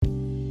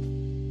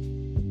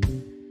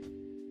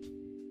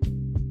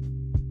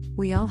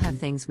We all have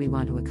things we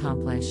want to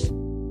accomplish.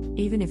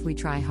 Even if we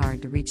try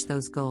hard to reach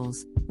those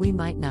goals, we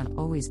might not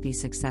always be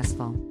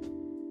successful.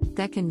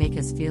 That can make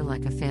us feel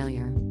like a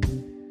failure.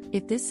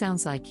 If this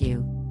sounds like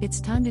you,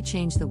 it's time to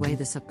change the way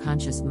the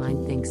subconscious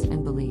mind thinks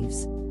and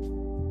believes.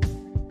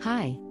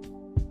 Hi,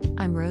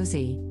 I'm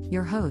Rosie,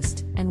 your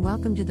host, and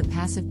welcome to the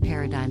Passive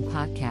Paradigm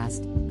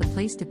Podcast, the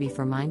place to be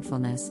for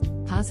mindfulness,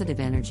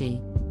 positive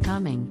energy,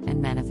 calming, and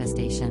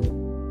manifestation.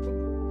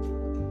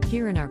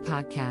 Here in our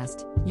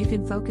podcast, you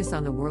can focus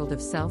on the world of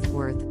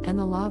self-worth and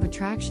the law of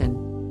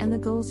attraction, and the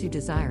goals you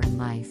desire in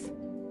life.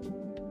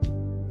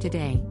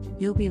 Today,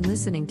 you'll be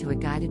listening to a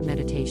guided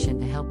meditation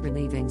to help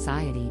relieve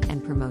anxiety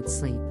and promote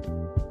sleep.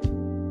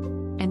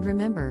 And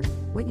remember,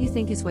 what you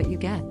think is what you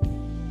get.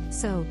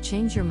 So,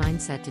 change your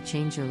mindset to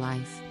change your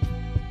life.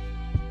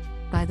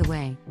 By the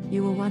way,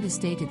 you will want to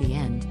stay to the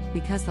end,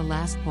 because the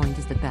last point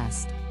is the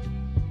best.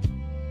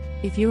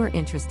 If you are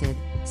interested,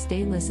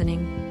 stay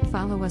listening,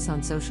 follow us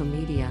on social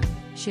media,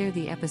 share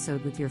the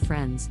episode with your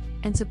friends,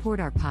 and support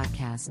our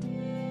podcast.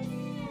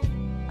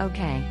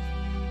 Okay,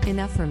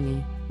 enough from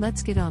me,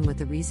 let's get on with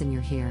the reason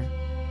you're here.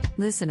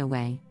 Listen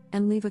away,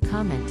 and leave a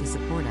comment to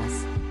support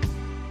us.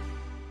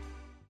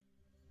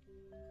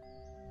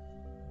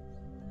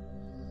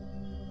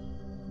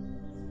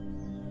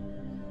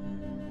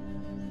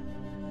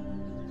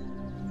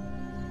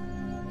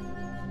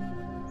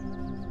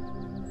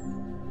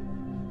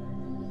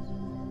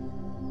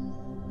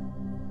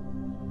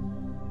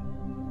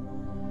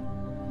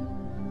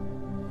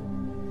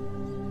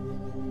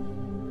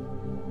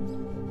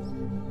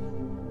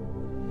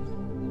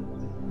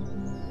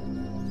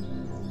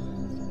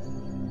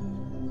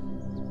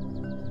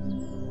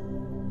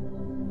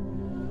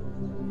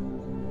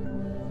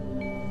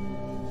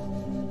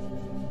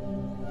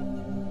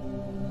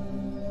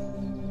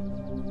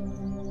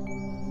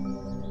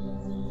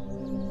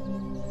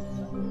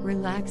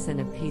 Relax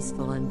in a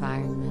peaceful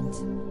environment.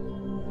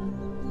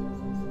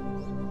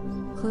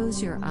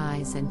 Close your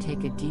eyes and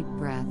take a deep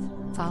breath,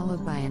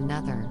 followed by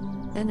another,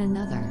 then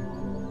another.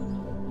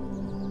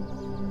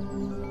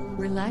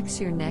 Relax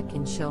your neck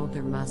and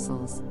shoulder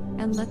muscles,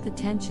 and let the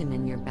tension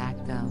in your back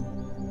go.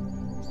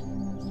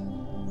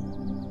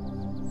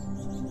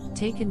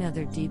 Take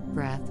another deep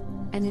breath,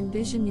 and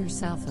envision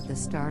yourself at the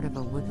start of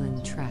a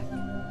woodland trek.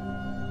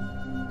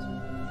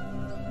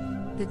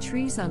 The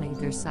trees on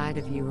either side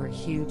of you are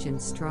huge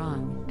and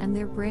strong, and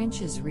their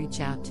branches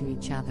reach out to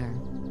each other.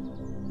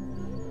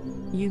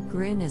 You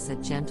grin as a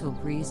gentle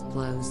breeze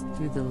blows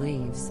through the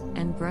leaves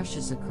and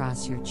brushes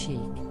across your cheek.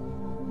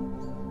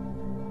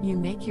 You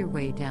make your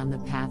way down the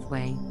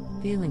pathway,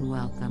 feeling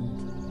welcomed.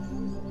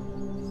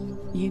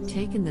 You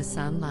take in the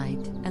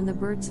sunlight, and the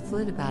birds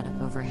flit about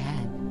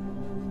overhead.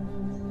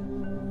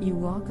 You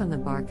walk on the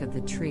bark of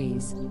the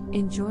trees,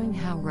 enjoying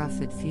how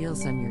rough it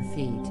feels on your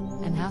feet,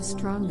 and how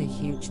strong the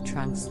huge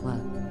trunks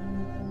look.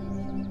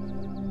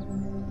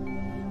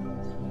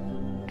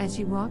 As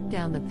you walk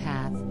down the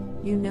path,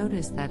 you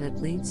notice that it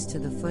leads to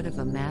the foot of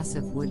a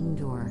massive wooden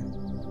door.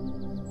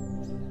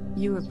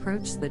 You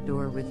approach the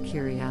door with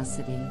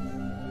curiosity.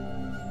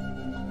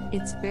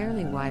 It's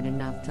barely wide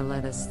enough to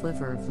let a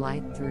sliver of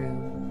light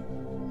through.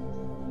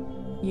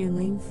 You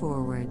lean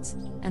forwards,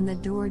 and the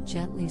door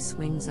gently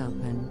swings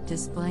open,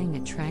 displaying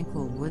a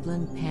tranquil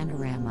woodland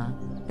panorama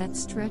that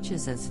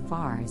stretches as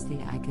far as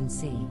the eye can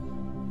see.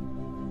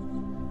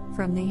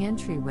 From the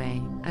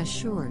entryway, a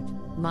short,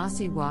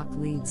 mossy walk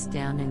leads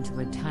down into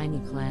a tiny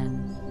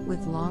glen,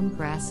 with long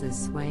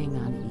grasses swaying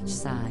on each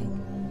side.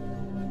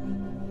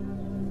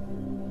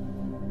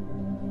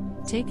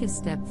 Take a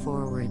step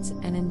forwards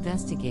and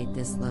investigate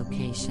this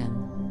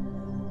location.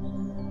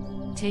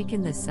 Take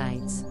in the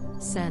sights,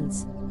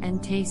 scents,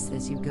 and taste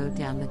as you go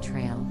down the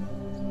trail.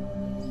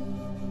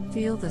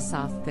 Feel the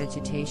soft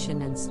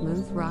vegetation and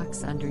smooth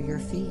rocks under your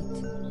feet.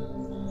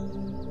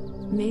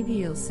 Maybe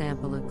you'll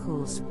sample a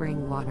cool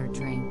spring water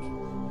drink.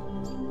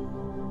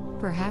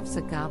 Perhaps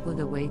a goblet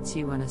awaits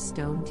you on a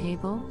stone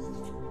table.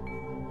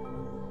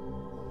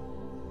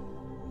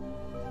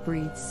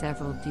 Breathe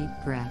several deep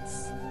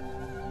breaths.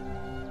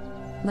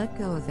 Let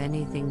go of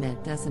anything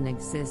that doesn't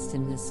exist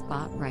in this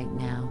spot right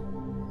now.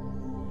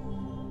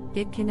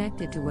 Get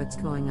connected to what's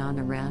going on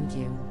around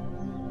you.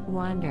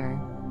 Wander.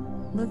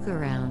 Look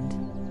around.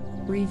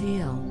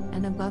 Reveal,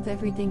 and above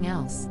everything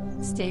else,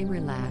 stay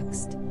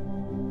relaxed.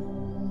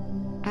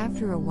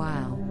 After a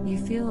while, you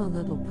feel a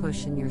little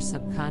push in your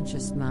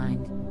subconscious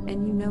mind,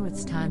 and you know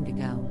it's time to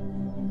go.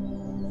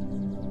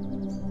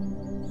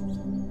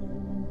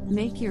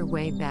 Make your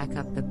way back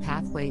up the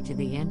pathway to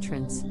the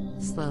entrance,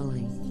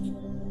 slowly.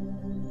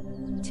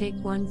 Take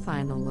one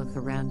final look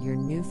around your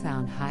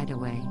newfound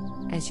hideaway,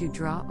 as you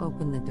draw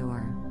open the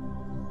door.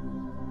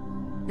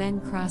 Then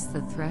cross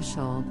the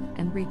threshold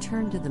and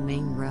return to the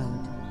main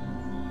road.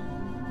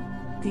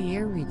 The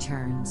air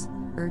returns,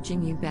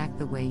 urging you back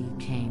the way you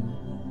came.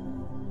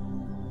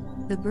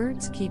 The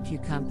birds keep you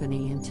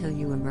company until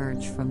you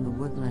emerge from the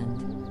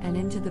woodland and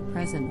into the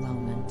present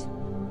moment.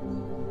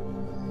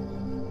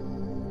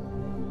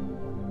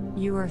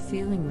 You are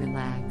feeling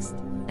relaxed,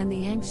 and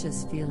the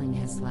anxious feeling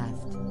has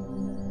left.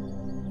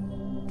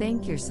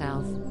 Thank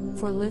yourself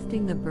for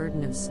lifting the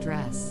burden of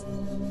stress.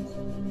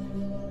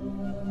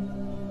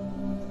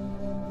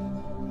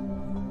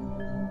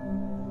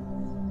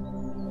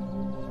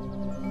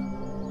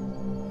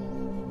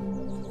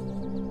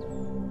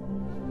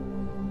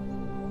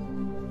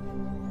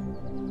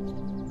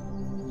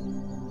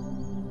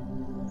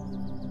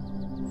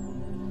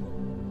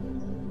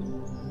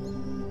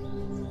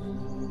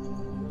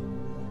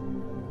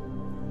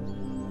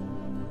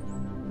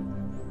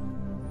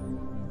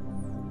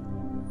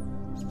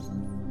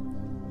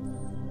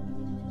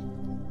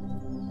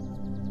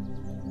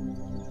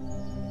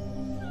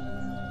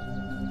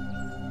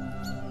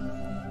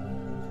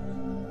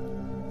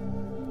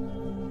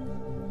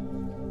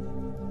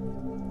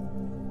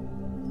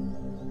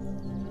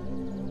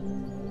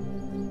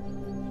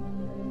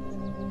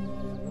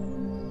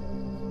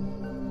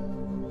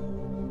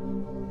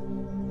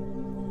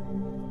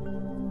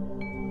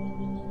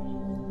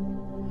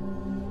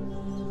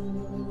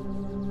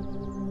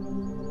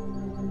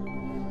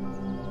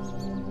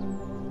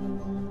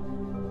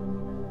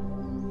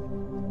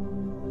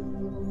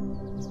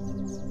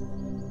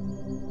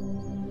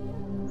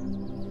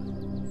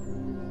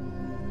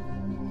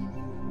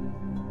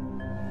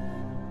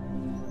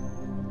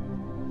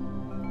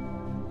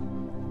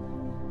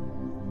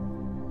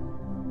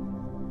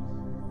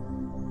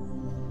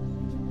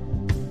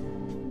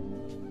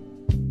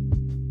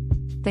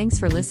 Thanks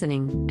for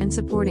listening and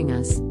supporting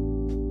us.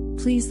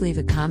 Please leave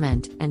a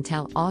comment and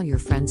tell all your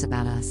friends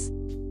about us.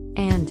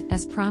 And,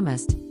 as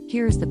promised,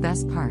 here is the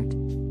best part.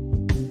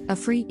 A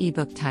free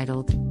ebook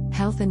titled,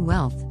 Health and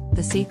Wealth,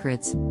 The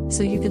Secrets,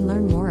 so you can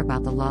learn more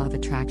about the law of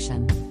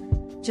attraction.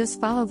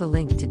 Just follow the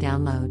link to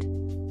download.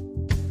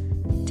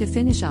 To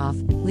finish off,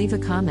 leave a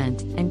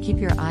comment and keep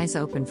your eyes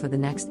open for the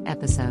next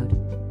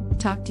episode.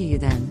 Talk to you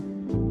then.